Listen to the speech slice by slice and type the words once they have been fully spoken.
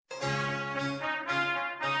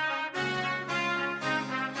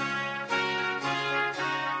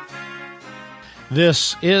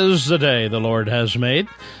This is the day the Lord has made.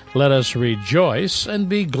 Let us rejoice and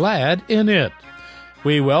be glad in it.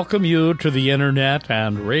 We welcome you to the internet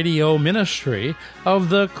and radio ministry of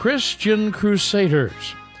the Christian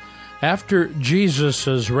Crusaders. After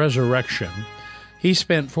Jesus' resurrection, he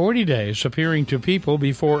spent 40 days appearing to people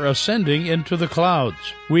before ascending into the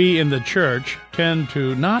clouds. We in the church tend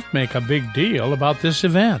to not make a big deal about this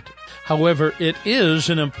event. However, it is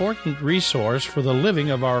an important resource for the living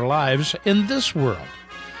of our lives in this world.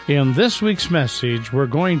 In this week's message, we're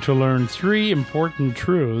going to learn 3 important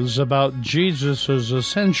truths about Jesus'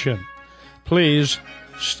 ascension. Please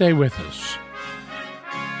stay with us.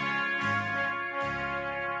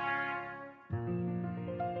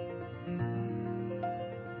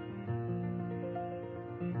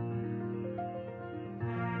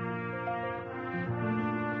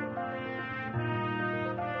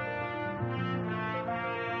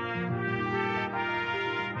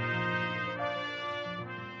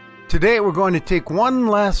 Today we're going to take one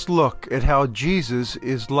last look at how Jesus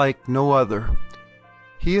is like no other.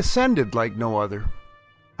 He ascended like no other.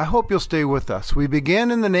 I hope you'll stay with us. We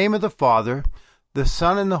begin in the name of the Father, the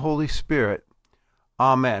Son, and the Holy Spirit.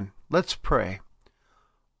 Amen. Let's pray.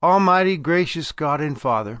 Almighty, gracious God and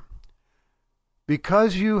Father,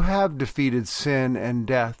 because you have defeated sin and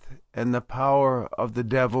death and the power of the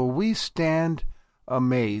devil, we stand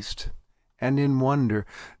amazed and in wonder,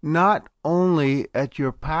 not only at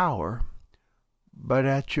your power, but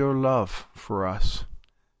at your love for us.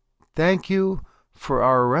 Thank you for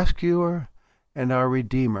our rescuer and our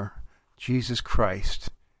Redeemer, Jesus Christ.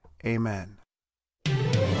 Amen.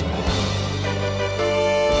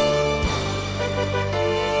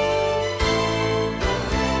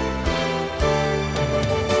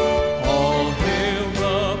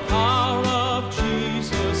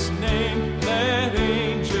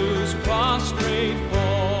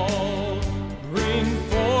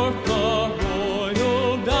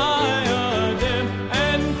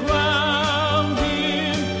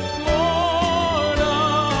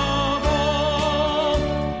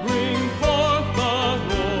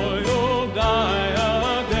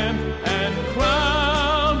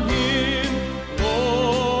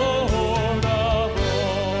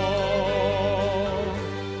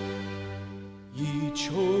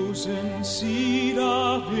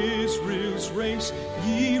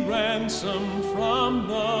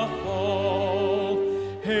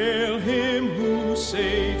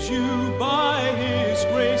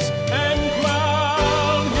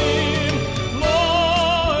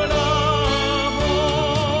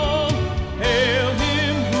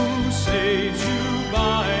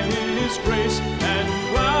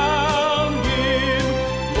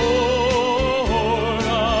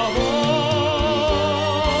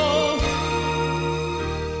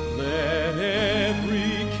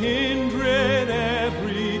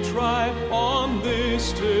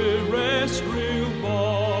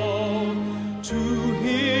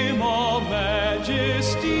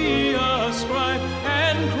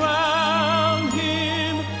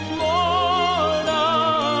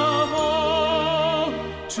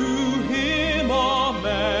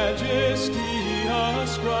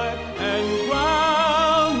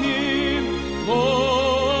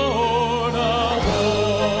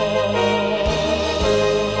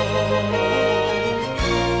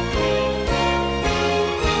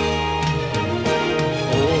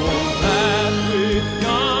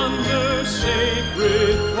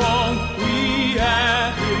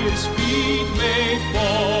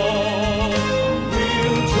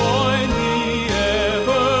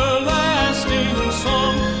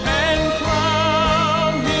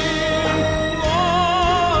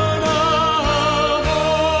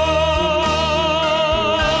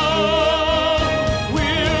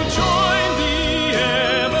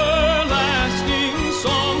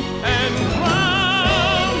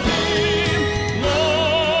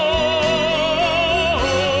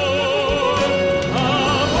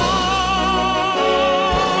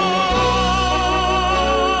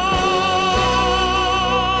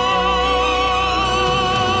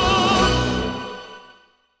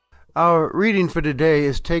 Our reading for today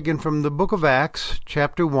is taken from the book of Acts,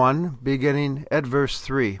 chapter 1, beginning at verse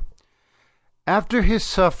 3. After his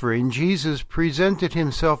suffering, Jesus presented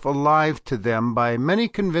himself alive to them by many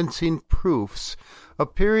convincing proofs,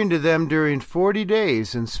 appearing to them during 40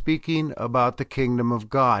 days and speaking about the kingdom of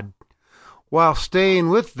God. While staying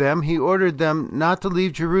with them, he ordered them not to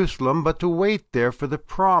leave Jerusalem, but to wait there for the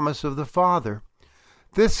promise of the Father.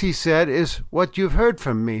 This, he said, is what you've heard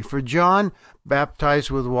from me. For John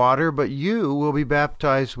baptized with water, but you will be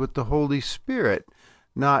baptized with the Holy Spirit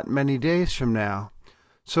not many days from now.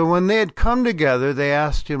 So when they had come together, they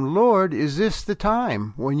asked him, Lord, is this the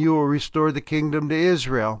time when you will restore the kingdom to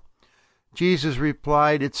Israel? Jesus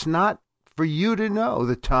replied, It's not for you to know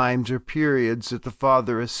the times or periods that the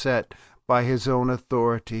Father has set by his own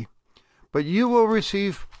authority, but you will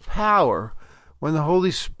receive power when the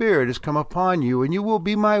Holy Spirit has come upon you, and you will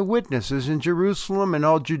be my witnesses in Jerusalem and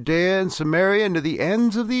all Judea and Samaria and to the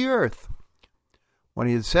ends of the earth. When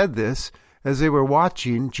he had said this, as they were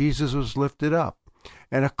watching, Jesus was lifted up,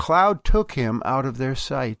 and a cloud took him out of their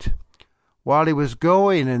sight. While he was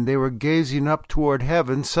going and they were gazing up toward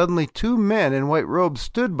heaven, suddenly 2 men in white robes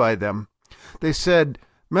stood by them. They said,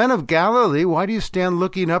 Men of Galilee, why do you stand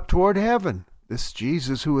looking up toward heaven? This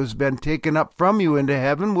Jesus who has been taken up from you into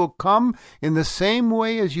heaven will come in the same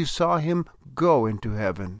way as you saw him go into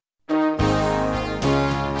heaven.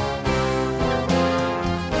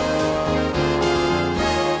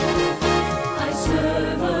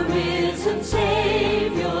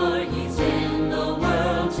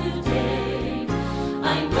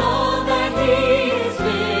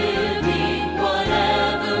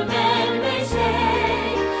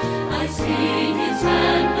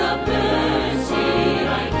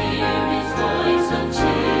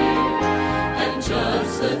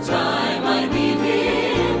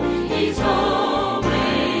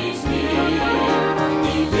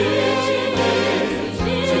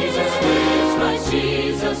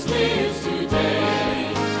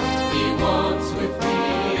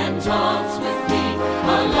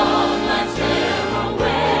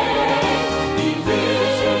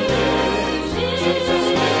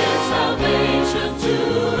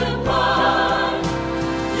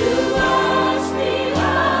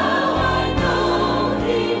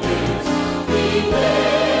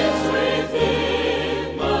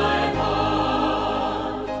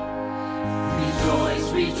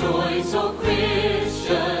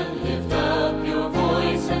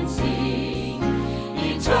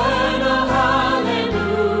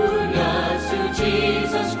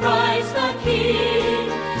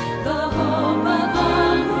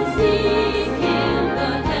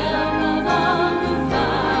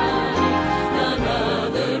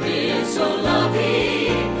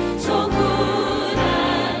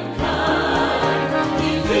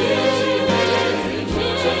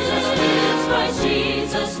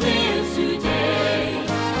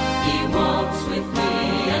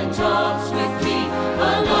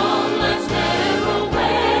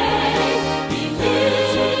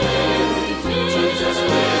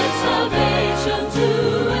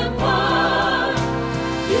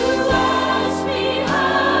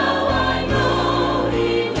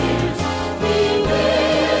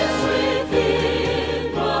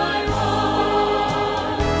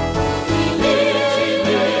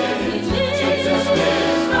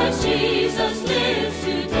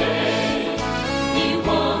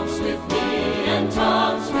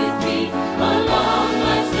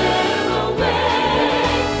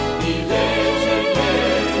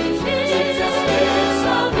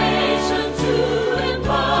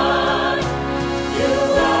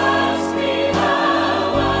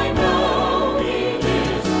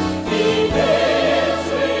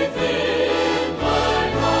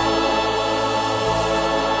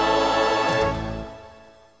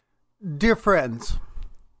 Dear friends,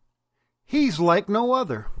 he's like no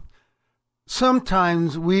other.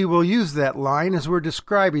 Sometimes we will use that line as we're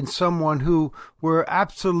describing someone who we're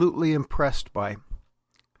absolutely impressed by.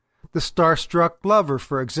 The starstruck lover,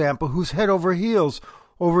 for example, who's head over heels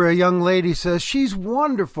over a young lady, says, She's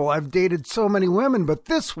wonderful. I've dated so many women, but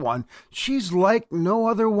this one, she's like no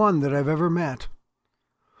other one that I've ever met.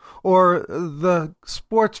 Or the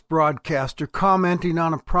sports broadcaster commenting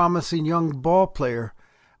on a promising young ball player.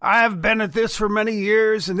 I've been at this for many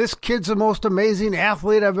years, and this kid's the most amazing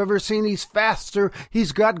athlete I've ever seen. He's faster,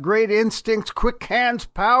 he's got great instincts, quick hands,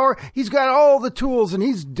 power. He's got all the tools, and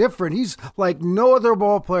he's different. He's like no other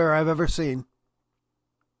ball player I've ever seen.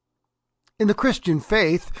 In the Christian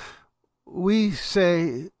faith, we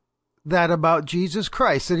say that about Jesus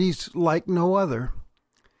Christ, that he's like no other.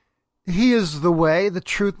 He is the way, the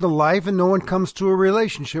truth, the life, and no one comes to a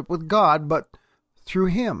relationship with God but through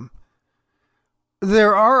him.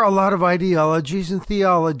 There are a lot of ideologies and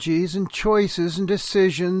theologies and choices and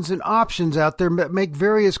decisions and options out there that make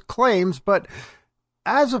various claims, but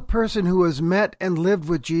as a person who has met and lived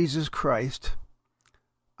with Jesus Christ,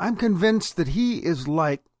 I'm convinced that he is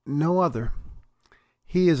like no other.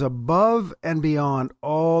 He is above and beyond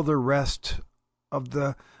all the rest of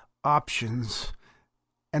the options,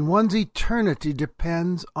 and one's eternity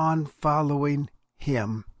depends on following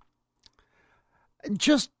him.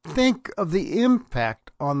 Just think of the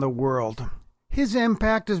impact on the world. His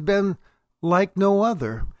impact has been like no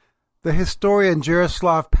other. The historian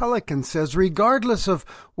Jaroslav Pelikan says, regardless of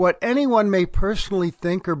what anyone may personally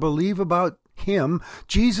think or believe about him,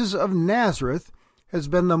 Jesus of Nazareth has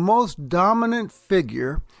been the most dominant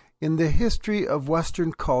figure in the history of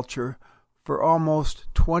Western culture for almost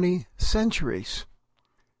 20 centuries.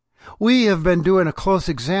 We have been doing a close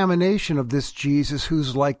examination of this Jesus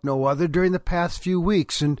who's like no other during the past few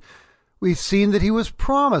weeks, and we've seen that he was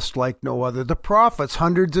promised like no other. The prophets,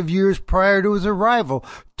 hundreds of years prior to his arrival,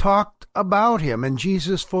 talked about him, and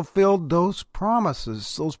Jesus fulfilled those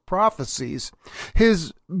promises, those prophecies.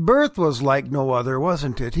 His birth was like no other,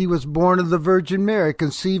 wasn't it? He was born of the Virgin Mary,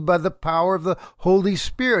 conceived by the power of the Holy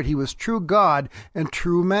Spirit. He was true God and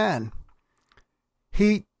true man.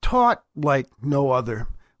 He taught like no other,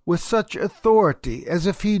 with such authority, as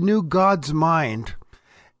if he knew God's mind.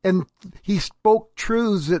 And he spoke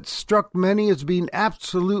truths that struck many as being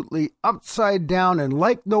absolutely upside down and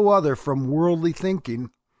like no other from worldly thinking.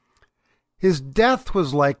 His death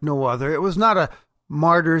was like no other. It was not a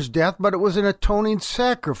martyr's death, but it was an atoning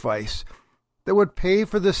sacrifice that would pay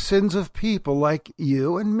for the sins of people like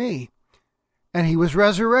you and me. And he was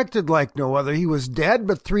resurrected like no other. He was dead,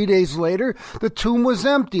 but 3 days later, the tomb was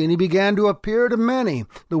empty, and he began to appear to many,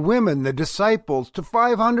 the women, the disciples, to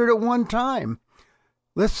 500 at one time.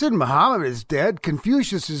 Listen, Muhammad is dead,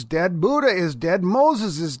 Confucius is dead, Buddha is dead,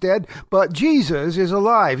 Moses is dead, but Jesus is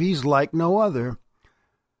alive. He's like no other.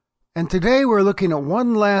 And today we're looking at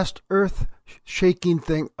one last earth-shaking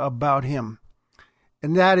thing about him,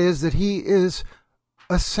 and that is that he is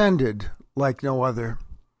ascended like no other.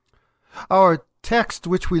 Our text,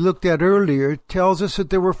 which we looked at earlier, tells us that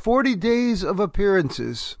there were 40 days of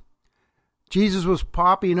appearances. Jesus was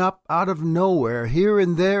popping up out of nowhere, here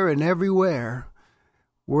and there and everywhere.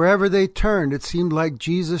 Wherever they turned, it seemed like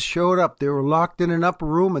Jesus showed up. They were locked in an upper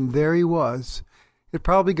room, and there he was. It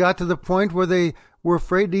probably got to the point where they were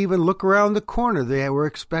afraid to even look around the corner. They were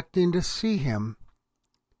expecting to see him.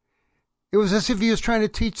 It was as if he was trying to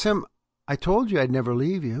teach them, I told you I'd never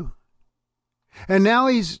leave you. And now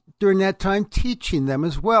he's, during that time, teaching them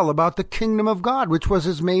as well about the kingdom of God, which was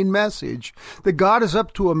his main message. That God is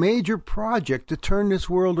up to a major project to turn this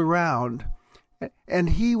world around.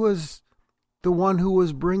 And he was the one who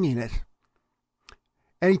was bringing it.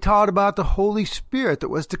 And he taught about the Holy Spirit that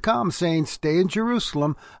was to come, saying, stay in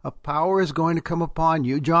Jerusalem, a power is going to come upon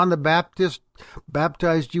you. John the Baptist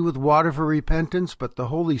baptized you with water for repentance, but the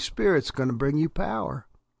Holy Spirit's going to bring you power.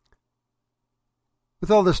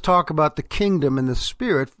 With all this talk about the kingdom and the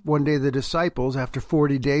Spirit, one day the disciples, after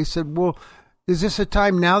 40 days, said, well, is this a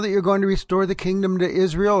time now that you're going to restore the kingdom to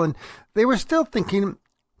Israel? And they were still thinking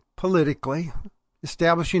politically,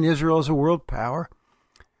 establishing Israel as a world power.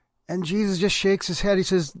 And Jesus just shakes his head. He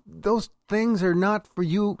says, those things are not for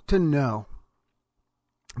you to know,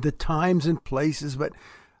 the times and places. But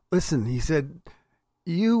listen, he said,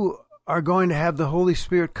 you are going to have the Holy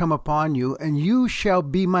Spirit come upon you, and you shall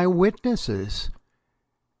be my witnesses.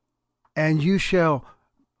 And you shall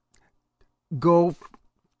go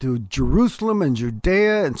to Jerusalem and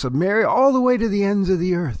Judea and Samaria, all the way to the ends of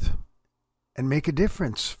the earth, and make a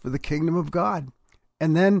difference for the kingdom of God.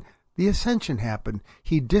 And then the ascension happened.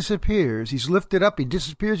 He disappears. He's lifted up. He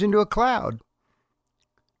disappears into a cloud.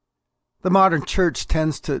 The modern church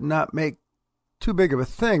tends to not make too big of a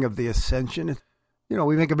thing of the ascension. You know,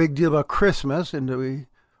 we make a big deal about Christmas, and we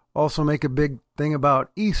also make a big thing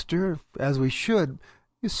about Easter, as we should.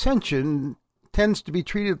 Ascension tends to be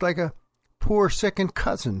treated like a poor second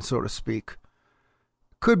cousin, so to speak.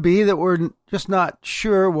 Could be that we're just not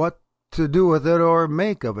sure what to do with it or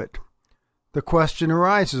make of it. The question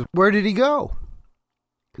arises, where did he go?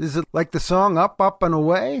 Is it like the song Up, Up, and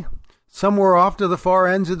Away? Somewhere off to the far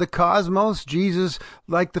ends of the cosmos, Jesus,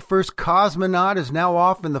 like the first cosmonaut, is now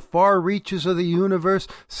off in the far reaches of the universe,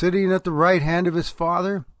 sitting at the right hand of his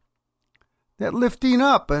Father? That lifting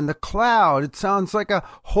up and the cloud, it sounds like a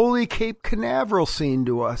holy Cape Canaveral scene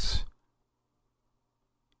to us.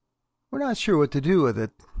 We're not sure what to do with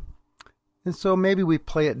it, and so maybe we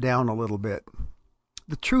play it down a little bit.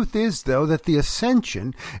 The truth is, though, that the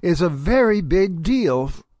ascension is a very big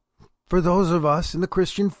deal for those of us in the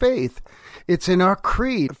Christian faith. It's in our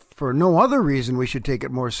creed. For no other reason we should take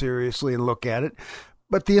it more seriously and look at it.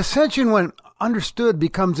 But the ascension, when understood,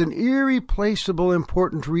 becomes an irreplaceable,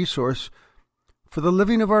 important resource for the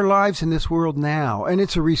living of our lives in this world now. And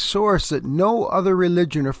it's a resource that no other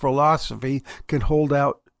religion or philosophy can hold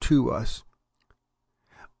out to us.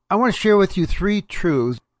 I want to share with you 3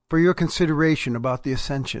 truths for your consideration about the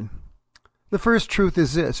ascension. The first truth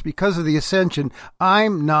is this: because of the ascension,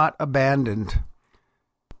 I'm not abandoned.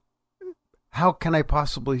 How can I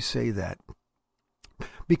possibly say that?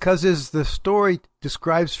 Because as the story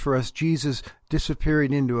describes for us Jesus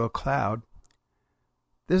disappearing into a cloud,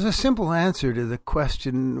 there's a simple answer to the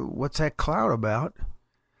question, what's that cloud about?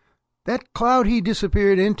 That cloud he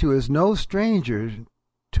disappeared into is no stranger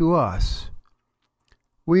to us.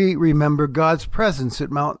 We remember God's presence at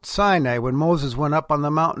Mount Sinai when Moses went up on the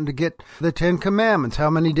mountain to get the 10 Commandments. How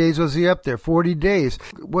many days was he up there? 40 days.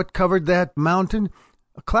 What covered that mountain?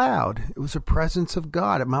 A cloud. It was the presence of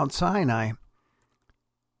God at Mount Sinai.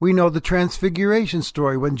 We know the Transfiguration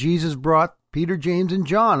story when Jesus brought Peter, James, and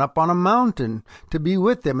John up on a mountain to be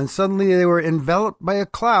with them, and suddenly they were enveloped by a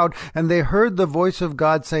cloud, and they heard the voice of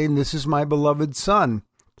God saying, "This is my beloved Son.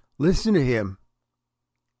 Listen to him."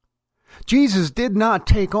 Jesus did not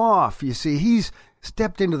take off, you see. He's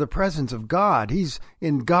stepped into the presence of God. He's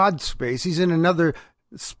in God's space. He's in another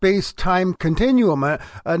space-time continuum,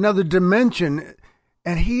 another dimension,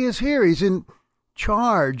 and he is here. He's in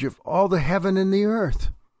charge of all the heaven and the earth.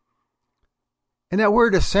 And that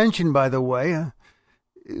word ascension, by the way,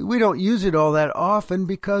 we don't use it all that often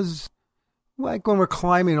because, like when we're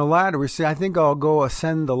climbing a ladder, we say, I think I'll go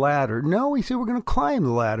ascend the ladder. No, we say we're going to climb the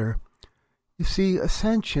ladder. You see,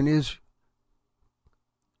 ascension is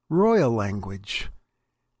royal language.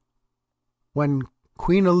 When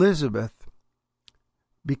Queen Elizabeth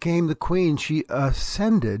became the queen, she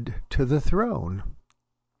ascended to the throne.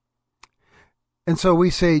 And so we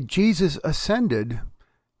say Jesus ascended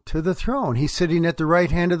to the throne. He's sitting at the right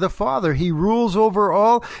hand of the Father. He rules over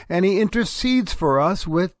all, and he intercedes for us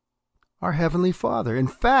with our Heavenly Father. In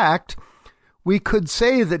fact, we could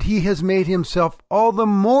say that he has made himself all the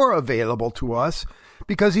more available to us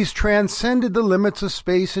because he's transcended the limits of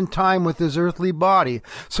space and time with his earthly body,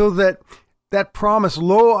 so that that promise,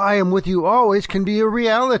 "Lo, I am with you always," can be a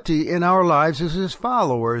reality in our lives as his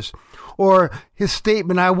followers. Or his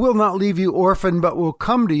statement, "I will not leave you orphaned, but will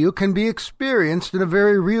come to you," can be experienced in a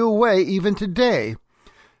very real way even today.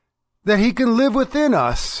 That he can live within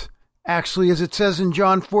us. Actually, as it says in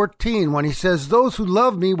John 14, when he says, "Those who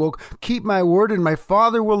love me will keep my word, and my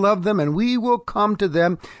Father will love them, and we will come to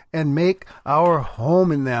them and make our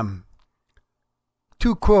home in them."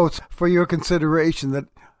 Two quotes for your consideration that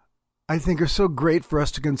I think are so great for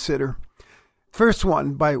us to consider. First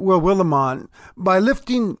one by Will Willimon. By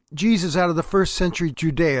lifting Jesus out of the first century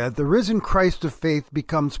Judea, the risen Christ of faith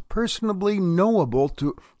becomes personally knowable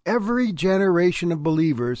to every generation of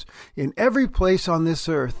believers in every place on this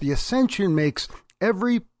earth. The ascension makes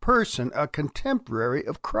every person a contemporary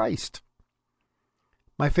of Christ.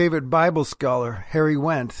 My favorite Bible scholar, Harry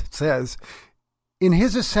Wendt, says, "In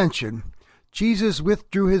his ascension, Jesus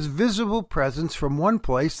withdrew his visible presence from one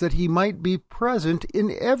place that he might be present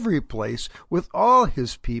in every place with all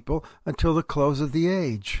his people until the close of the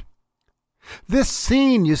age." This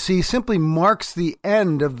scene, you see, simply marks the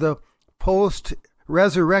end of the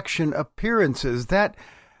post-resurrection appearances. That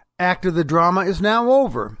act of the drama is now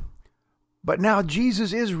over. But now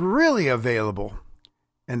Jesus is really available,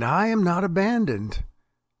 and I am not abandoned.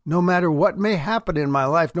 No matter what may happen in my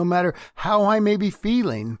life, no matter how I may be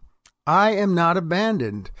feeling, I am not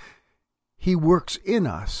abandoned. He works in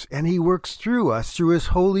us, and he works through us, through his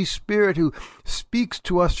Holy Spirit, who speaks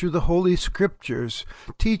to us through the Holy Scriptures,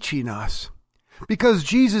 teaching us. Because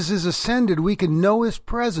Jesus is ascended, we can know his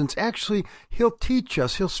presence. Actually, he'll teach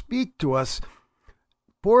us, he'll speak to us,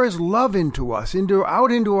 pour his love into us,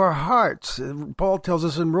 out into our hearts. Paul tells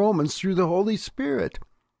us in Romans, through the Holy Spirit.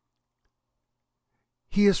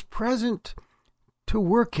 He is present to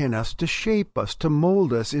work in us, to shape us, to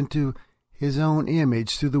mold us into his own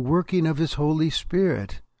image through the working of his Holy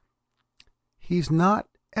Spirit. He's not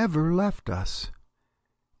ever left us,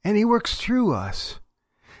 and he works through us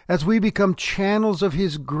as we become channels of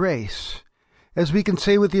his grace. As we can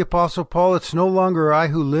say with the Apostle Paul, "It's no longer I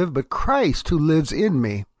who live, but Christ who lives in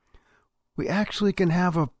me." We actually can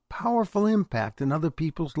have a powerful impact in other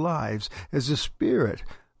people's lives as the Spirit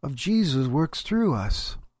of Jesus works through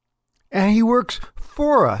us. And he works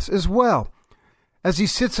for us as well. As he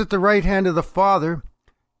sits at the right hand of the Father,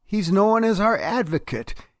 he's known as our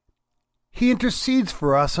advocate. He intercedes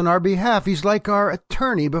for us on our behalf. He's like our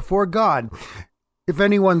attorney before God. If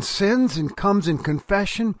anyone sins and comes in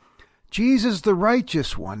confession, Jesus, the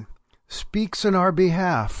righteous one, speaks on our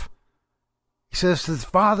behalf. He says to the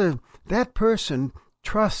Father, that person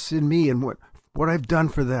trusts in me and what I've done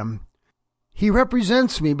for them. He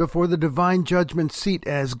represents me before the divine judgment seat.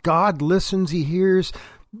 As God listens, he hears,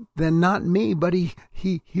 then not me, but he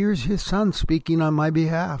hears his Son speaking on my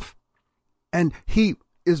behalf. And he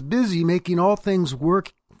is busy making all things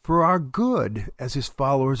work for our good as his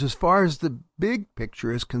followers as far as the big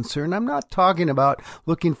picture is concerned. I'm not talking about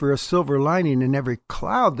looking for a silver lining in every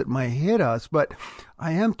cloud that might hit us, but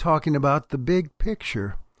I am talking about the big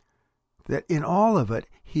picture, that in all of it,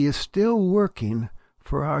 he is still working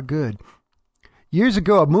for our good. Years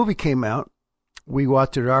ago, a movie came out. We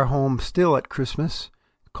watched it at our home still at Christmas,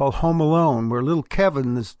 called Home Alone, where little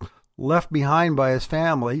Kevin is left behind by his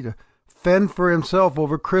family to fend for himself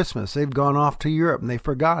over Christmas. They've gone off to Europe and they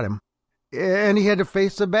forgot him. And he had to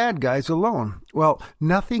face the bad guys alone. Well,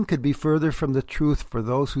 nothing could be further from the truth for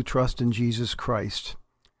those who trust in Jesus Christ.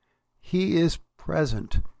 He is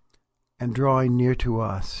present and drawing near to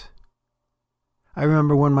us. I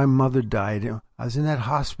remember when my mother died, I was in that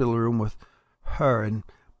hospital room with her and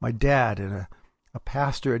my dad, and a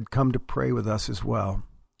pastor had come to pray with us as well.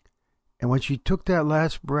 And when she took that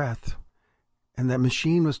last breath and that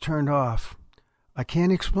machine was turned off, I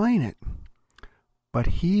can't explain it, but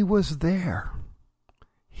he was there.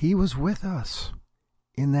 He was with us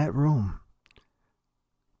in that room,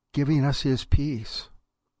 giving us his peace.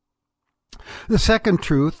 The second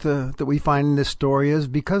truth that we find in this story is,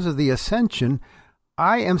 because of the ascension,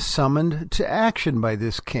 I am summoned to action by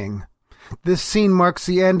this king. This scene marks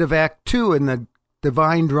the end of Act 2 in the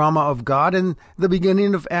divine drama of God and the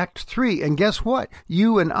beginning of Act 3. And guess what?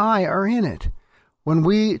 You and I are in it. When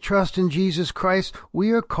we trust in Jesus Christ,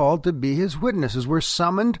 we are called to be his witnesses. We're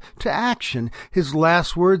summoned to action. His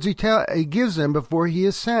last words he gives them before he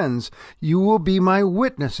ascends: "You will be my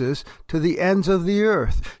witnesses to the ends of the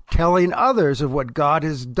earth," telling others of what God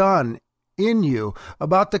has done in you,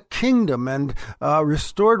 about the kingdom and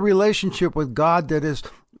restored relationship with God that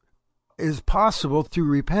is possible through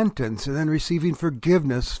repentance and then receiving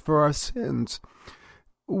forgiveness for our sins.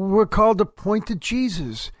 We're called to point to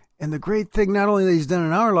Jesus and the great thing not only that he's done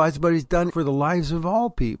in our lives, but he's done for the lives of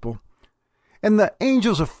all people. And the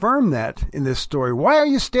angels affirm that in this story. "Why are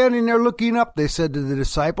you standing there looking up?" they said to the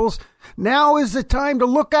disciples. "Now is the time to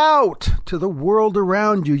look out to the world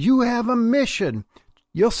around you. You have a mission.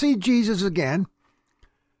 You'll see Jesus again.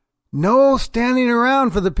 No standing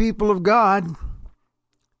around for the people of God."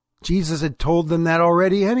 Jesus had told them that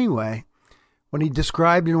already anyway, when he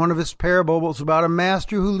described in one of his parables about a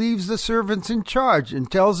master who leaves the servants in charge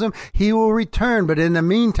and tells them he will return, but in the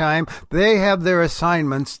meantime, they have their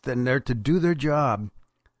assignments, then they're to do their job.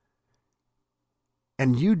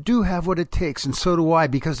 And you do have what it takes, and so do I,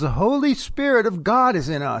 because the Holy Spirit of God is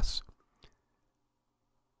in us.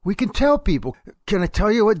 We can tell people, "Can I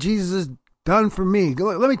tell you what Jesus has done for me?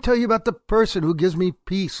 Let me tell you about the person who gives me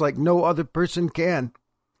peace like no other person can."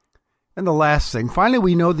 And the last thing, finally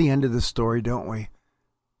we know the end of the story, don't we?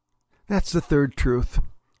 That's the third truth.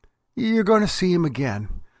 You're going to see him again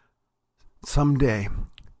someday.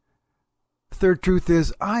 The third truth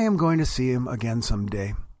is, I am going to see him again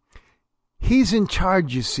someday. He's in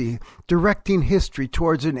charge, you see, directing history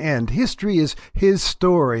towards an end. History is his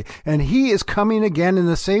story, and he is coming again in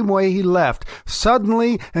the same way he left,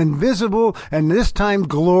 suddenly and visible, and this time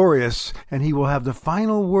glorious. And he will have the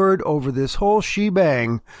final word over this whole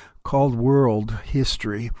shebang called world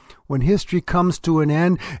history. When history comes to an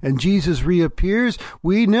end and Jesus reappears,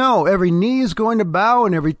 we know every knee is going to bow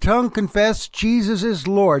and every tongue confess Jesus is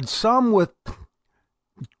Lord, some with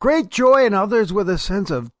great joy and others with a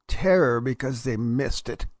sense of terror because they missed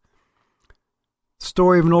it.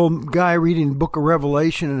 Story of an old guy reading the book of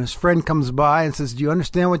Revelation, and his friend comes by and says, "Do you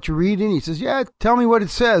understand what you're reading?" He says, "Yeah, tell me what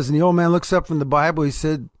it says." And the old man looks up from the Bible. He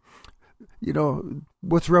said,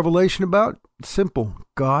 "What's Revelation about?" Simple.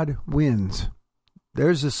 God wins.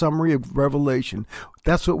 There's a summary of Revelation.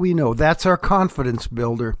 That's what we know. That's our confidence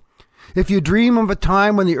builder. If you dream of a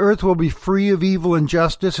time when the earth will be free of evil and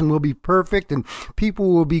justice and will be perfect and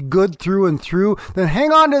people will be good through and through, then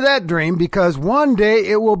hang on to that dream, because one day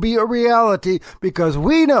it will be a reality, because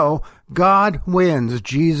we know God wins.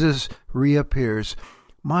 Jesus reappears.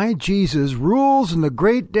 My Jesus rules, and the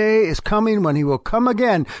great day is coming when he will come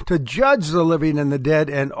again to judge the living and the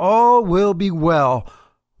dead, and all will be well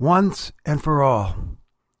once and for all.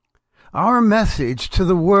 Our message to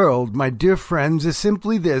the world, my dear friends, is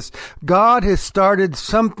simply this: God has started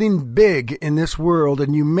something big in this world,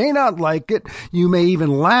 and you may not like it, you may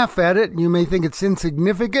even laugh at it, you may think it's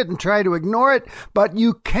insignificant and try to ignore it, but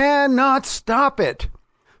you cannot stop it.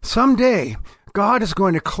 Someday, God is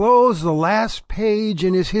going to close the last page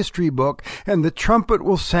in his history book, and the trumpet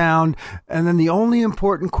will sound, and then the only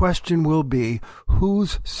important question will be,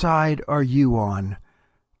 whose side are you on?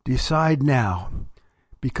 Decide now,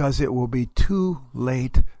 because it will be too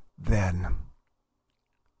late then.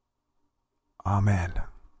 Amen.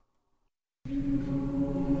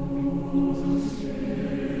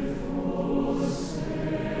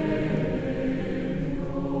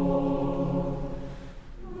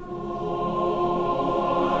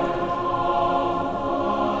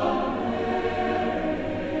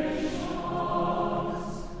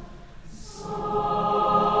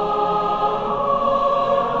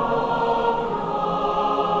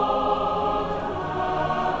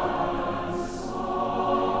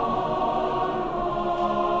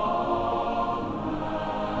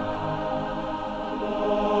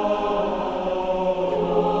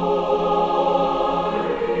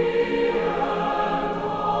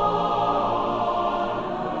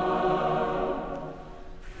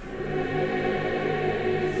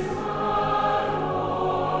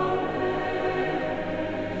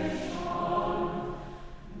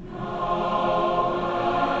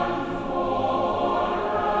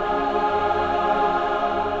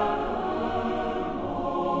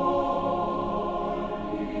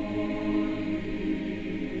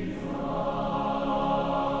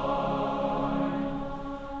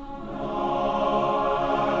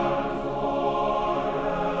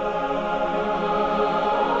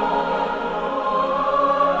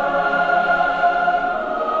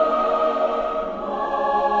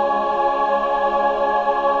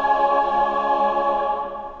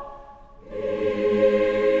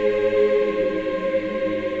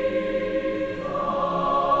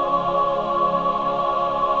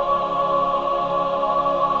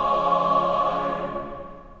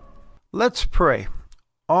 Let's pray.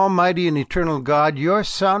 Almighty and eternal God, your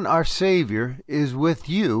Son, our Savior, is with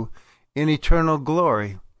you in eternal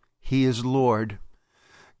glory. He is Lord.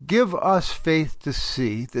 Give us faith to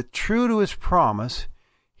see that, true to his promise,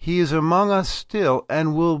 he is among us still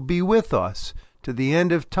and will be with us to the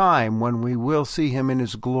end of time, when we will see him in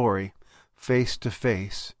his glory, face to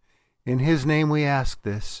face. In his name we ask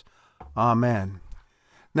this. Amen.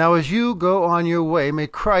 Now as you go on your way, may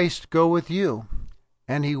Christ go with you,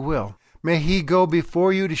 and he will. May he go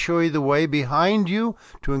before you to show you the way, behind you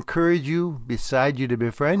to encourage you, beside you to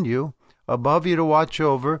befriend you, above you to watch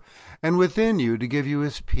over, and within you to give you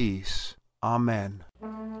his peace. Amen.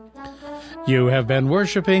 You have been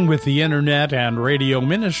worshiping with the internet and radio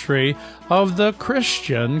ministry of the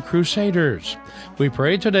Christian Crusaders. We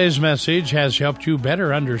pray today's message has helped you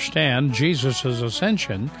better understand Jesus'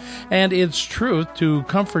 ascension and its truth to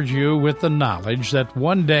comfort you with the knowledge that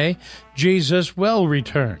one day Jesus will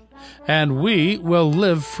return, and we will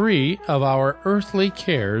live free of our earthly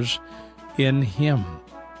cares in him.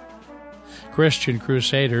 Christian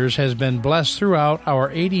Crusaders has been blessed throughout our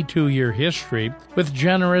 82-year history with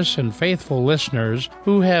generous and faithful listeners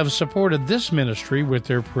who have supported this ministry with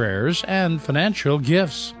their prayers and financial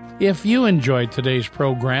gifts. If you enjoyed today's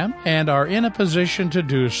program and are in a position to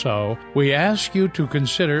do so, we ask you to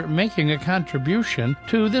consider making a contribution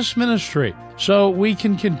to this ministry so we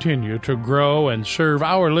can continue to grow and serve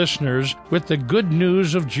our listeners with the good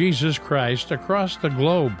news of Jesus Christ across the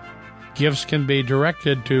globe. Gifts can be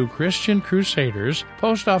directed to Christian Crusaders,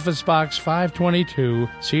 Post Office Box 522,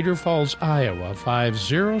 Cedar Falls, Iowa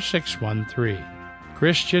 50613.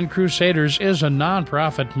 Christian Crusaders is a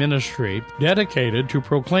non-profit ministry dedicated to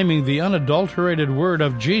proclaiming the unadulterated word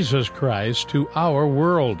of Jesus Christ to our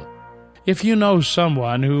world. If you know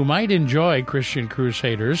someone who might enjoy Christian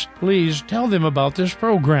Crusaders, please tell them about this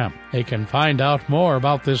program. They can find out more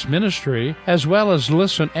about this ministry as well as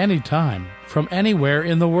listen anytime from anywhere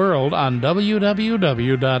in the world on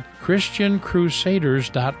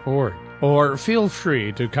www.christiancrusaders.org. Or feel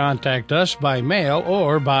free to contact us by mail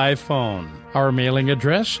or by phone. Our mailing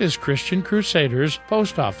address is Christian Crusaders,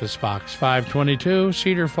 Post Office Box 522,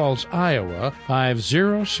 Cedar Falls, Iowa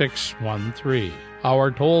 50613.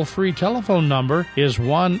 Our toll-free telephone number is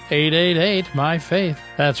 1-888-MY-FAITH.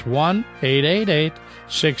 That's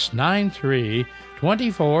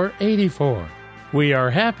 1-888-693-2484. We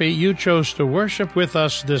are happy you chose to worship with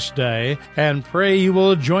us this day and pray you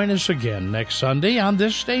will join us again next Sunday on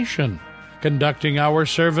this station. Conducting our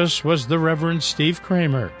service was the Reverend Steve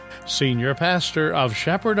Kramer, Senior Pastor of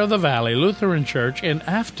Shepherd of the Valley Lutheran Church in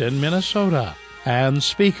Afton, Minnesota, and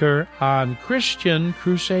speaker on Christian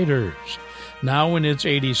Crusaders, now in its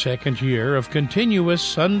 82nd year of continuous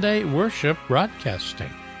Sunday worship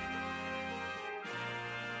broadcasting.